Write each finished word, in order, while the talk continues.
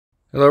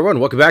Hello everyone,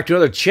 welcome back to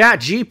another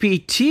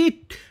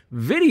ChatGPT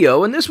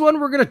video. In this one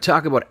we're going to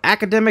talk about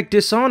academic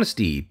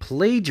dishonesty,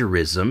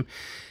 plagiarism,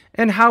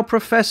 and how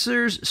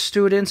professors,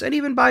 students, and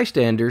even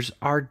bystanders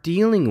are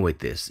dealing with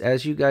this.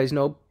 As you guys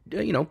know,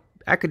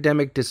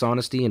 academic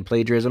dishonesty and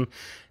plagiarism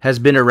has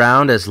been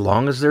around as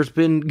long as there's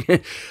been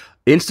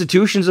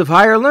institutions of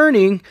higher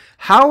learning.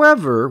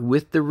 However,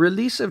 with the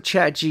release of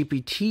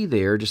ChatGPT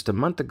there just a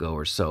month ago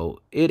or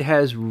so, it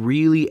has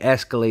really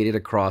escalated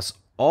across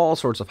all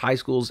sorts of high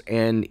schools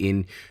and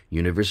in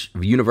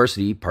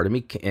university,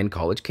 and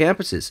college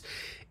campuses.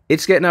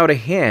 It's getting out of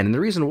hand, and the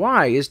reason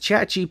why is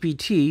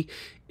ChatGPT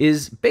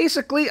is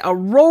basically a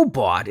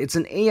robot. It's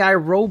an AI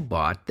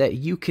robot that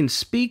you can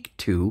speak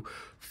to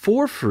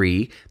for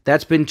free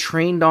that's been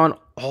trained on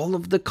all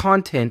of the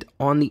content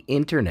on the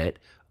internet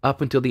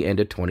up until the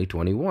end of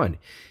 2021.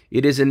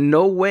 It is in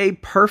no way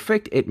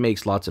perfect. It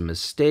makes lots of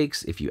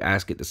mistakes. If you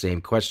ask it the same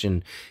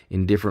question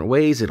in different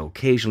ways, it'll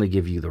occasionally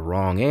give you the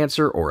wrong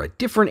answer or a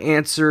different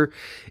answer.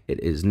 It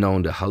is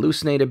known to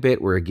hallucinate a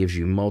bit, where it gives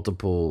you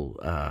multiple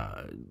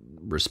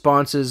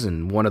responses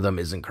and one of them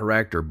isn't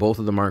correct or both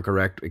of them aren't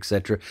correct,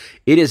 etc.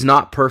 It is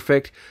not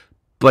perfect,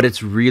 but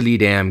it's really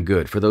damn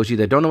good. For those of you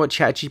that don't know what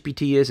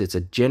ChatGPT is, it's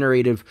a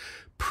generative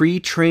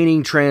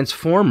pre-training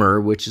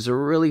transformer, which is a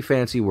really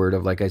fancy word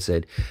of, like I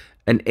said,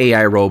 an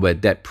AI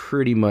robot that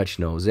pretty much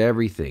knows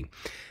everything.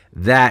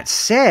 That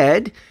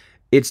said,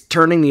 it's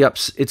turning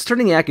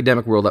the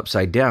academic world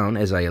upside down,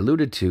 as I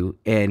alluded to.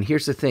 And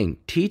here's the thing: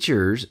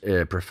 teachers,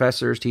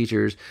 professors,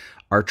 teachers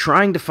are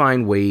trying to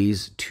find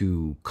ways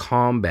to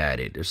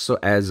combat it. So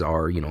as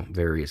are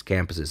various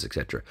campuses,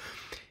 etc.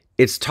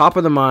 It's top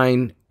of the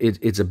mind.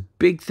 It's a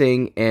big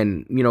thing.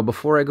 And,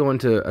 before I go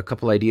into a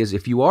couple ideas,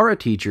 if you are a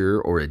teacher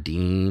or a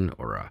dean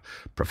or a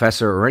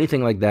professor or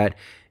anything like that,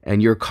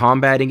 and you're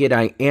combating it,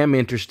 I am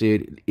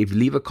interested if you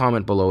leave a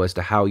comment below as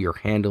to how you're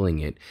handling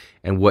it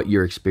and what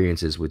your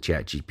experience is with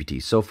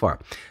ChatGPT so far.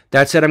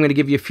 That said, I'm going to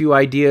give you a few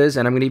ideas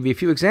and I'm going to give you a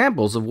few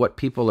examples of what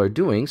people are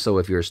doing. So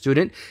if you're a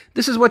student,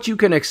 this is what you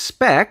can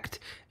expect.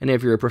 And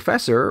if you're a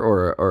professor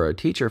or a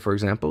teacher, for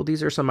example,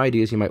 these are some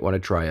ideas you might want to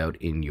try out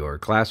in your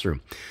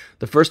classroom.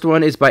 The first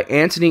one is by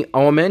Anthony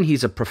Ullman.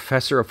 He's a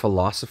professor of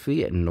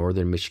philosophy at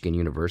Northern Michigan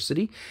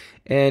University.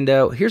 And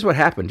here's what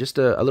happened. Just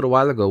a little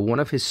while ago, one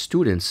of his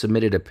students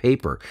submitted a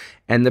paper,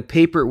 and the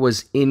paper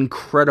was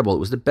incredible. It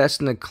was the best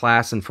in the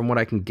class, and from what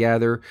I can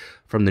gather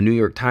from the New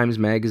York Times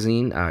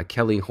Magazine,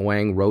 Kelly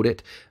Huang wrote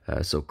it,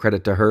 so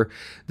credit to her.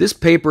 This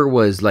paper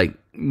was like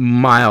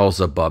miles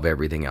above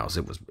everything else.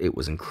 It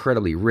was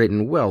incredibly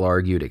written, well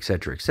argued,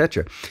 etc.,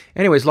 etc.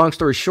 Anyways, long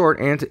story short,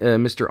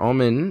 Mr.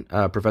 Ullman,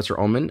 Professor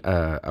Ullman,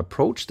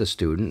 approached the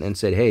student and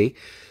said, "Hey,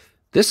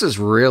 this is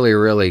really,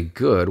 really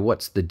good.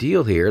 What's the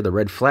deal here?" The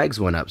red flags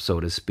went up, so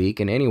to speak.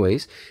 And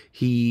anyways,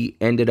 he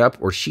ended up,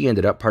 or she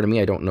ended up, pardon me,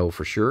 I don't know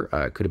for sure.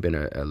 It could have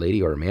been a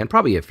lady or a man,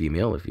 probably a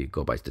female if you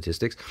go by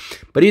statistics.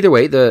 But either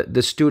way,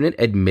 the student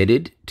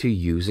admitted to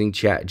using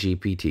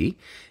ChatGPT.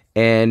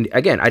 And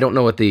again, I don't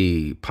know what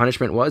the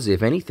punishment was,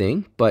 if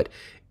anything, but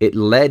it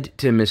led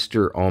to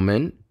Mr.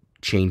 Ullman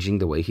changing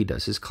the way he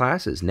does his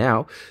classes.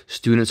 Now,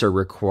 students are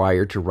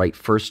required to write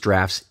first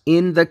drafts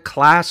in the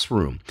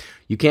classroom.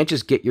 You can't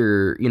just get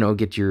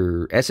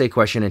your essay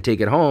question and take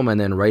it home and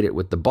then write it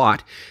with the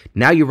bot.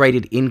 Now you write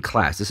it in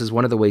class. This is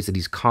one of the ways that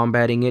he's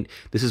combating it.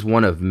 This is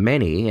one of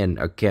many, and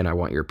again, I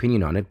want your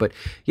opinion on it. But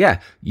yeah,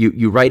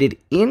 you write it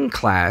in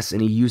class,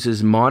 and he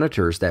uses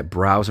monitors that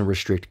browse and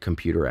restrict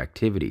computer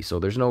activity. So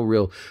there's no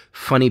real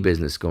funny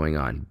business going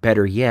on.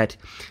 Better yet,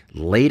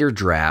 later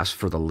drafts.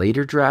 For the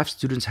later drafts,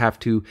 students have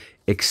to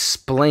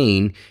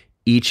explain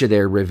each of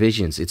their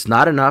revisions. It's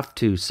not enough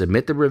to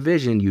submit the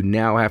revision. You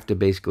now have to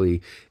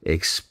basically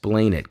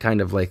explain it,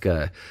 kind of like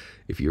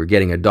if you were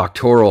getting a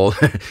doctoral,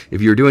 if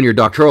you were doing your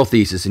doctoral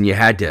thesis and you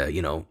had to,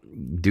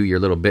 do your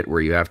little bit where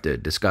you have to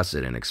discuss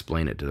it and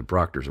explain it to the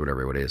proctors,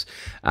 whatever it is.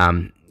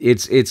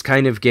 It's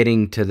kind of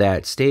getting to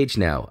that stage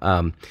now.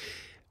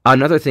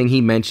 Another thing he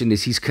mentioned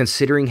is he's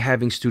considering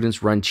having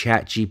students run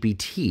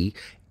ChatGPT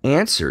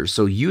answers,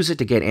 so use it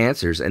to get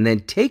answers and then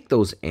take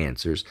those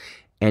answers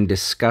and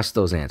discuss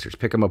those answers,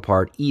 pick them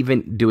apart,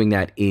 even doing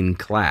that in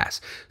class.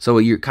 So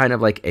you're kind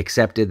of like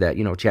accepted that,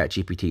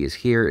 ChatGPT is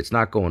here, it's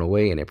not going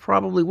away, and it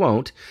probably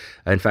won't.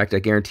 In fact, I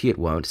guarantee it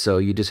won't. So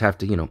you just have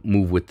to,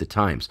 move with the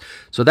times.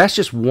 So that's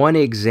just one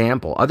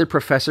example. Other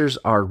professors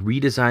are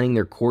redesigning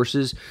their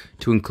courses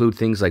to include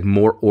things like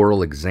more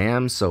oral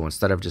exams. So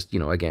instead of just,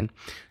 again,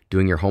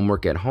 doing your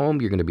homework at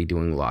home, you're going to be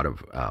doing a lot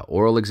of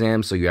oral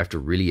exams, so you have to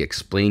really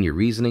explain your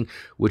reasoning,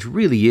 which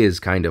really is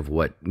kind of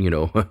what,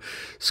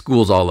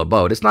 school's all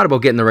about. It's not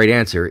about getting the right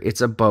answer. It's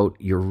about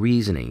your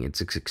reasoning.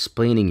 It's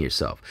explaining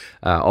yourself.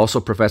 Also,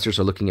 professors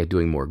are looking at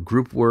doing more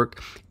group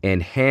work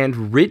and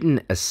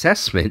handwritten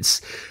assessments.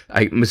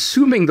 I'm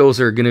assuming those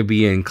are going to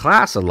be in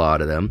class, a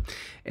lot of them.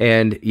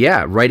 And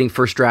yeah, writing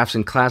first drafts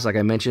in class, like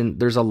I mentioned,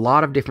 there's a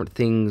lot of different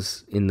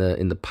things in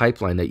the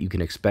pipeline that you can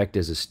expect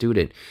as a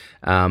student.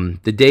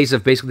 The days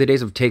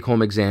of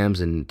take-home exams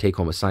and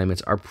take-home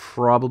assignments are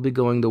probably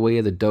going the way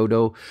of the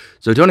dodo,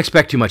 so don't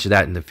expect too much of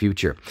that in the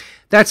future.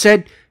 That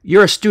said,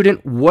 you're a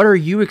student. What are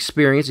you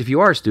experiencing? If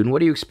you are a student, what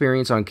do you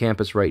experience on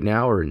campus right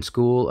now, or in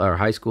school, or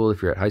high school?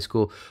 If you're at high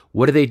school,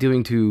 what are they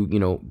doing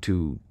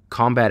to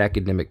combat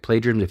academic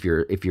plagiarism?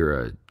 If you're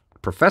a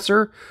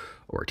professor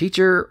or a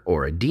teacher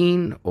or a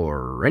dean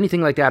or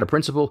anything like that, a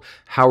principal,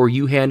 how are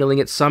you handling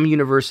it? Some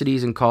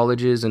universities and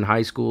colleges and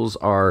high schools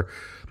are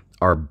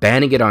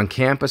banning it on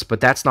campus, but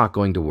that's not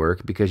going to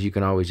work because you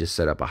can always just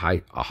set up a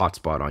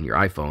hotspot on your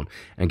iPhone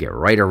and get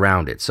right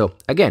around it. So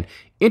again,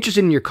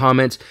 interested in your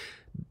comments.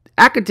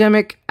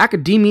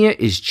 Academia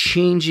is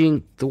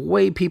changing. The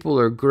way people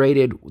are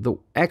graded, the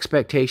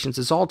expectations,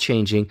 is all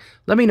changing.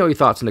 Let me know your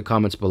thoughts in the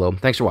comments below.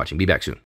 Thanks for watching. Be back soon.